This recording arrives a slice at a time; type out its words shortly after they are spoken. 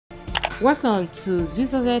Welcome to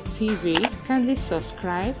Zisodel TV. Kindly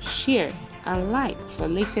subscribe, share, and like for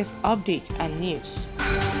latest updates and news.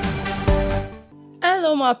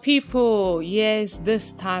 Hello, my people. Yes,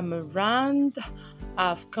 this time around,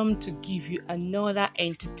 I've come to give you another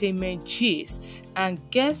entertainment gist. And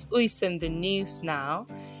guess who is in the news now?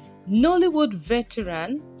 Nollywood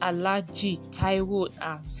veteran Alhaji Taiwo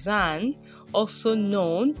Hassan, also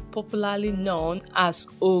popularly known as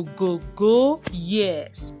Ogogo,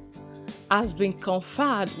 yes, has been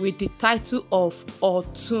conferred with the title of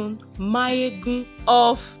Otun Mayegun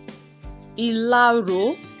of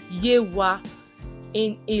Ilaro, Yewa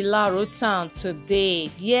in Ilaro town today.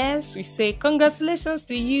 Yes, we say congratulations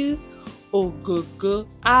to you, Ogogo,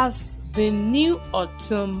 as the new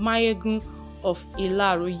Otun Mayegun of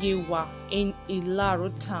Ilaro, Yewa in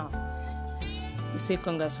Ilaro town. We say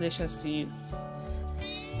congratulations to you.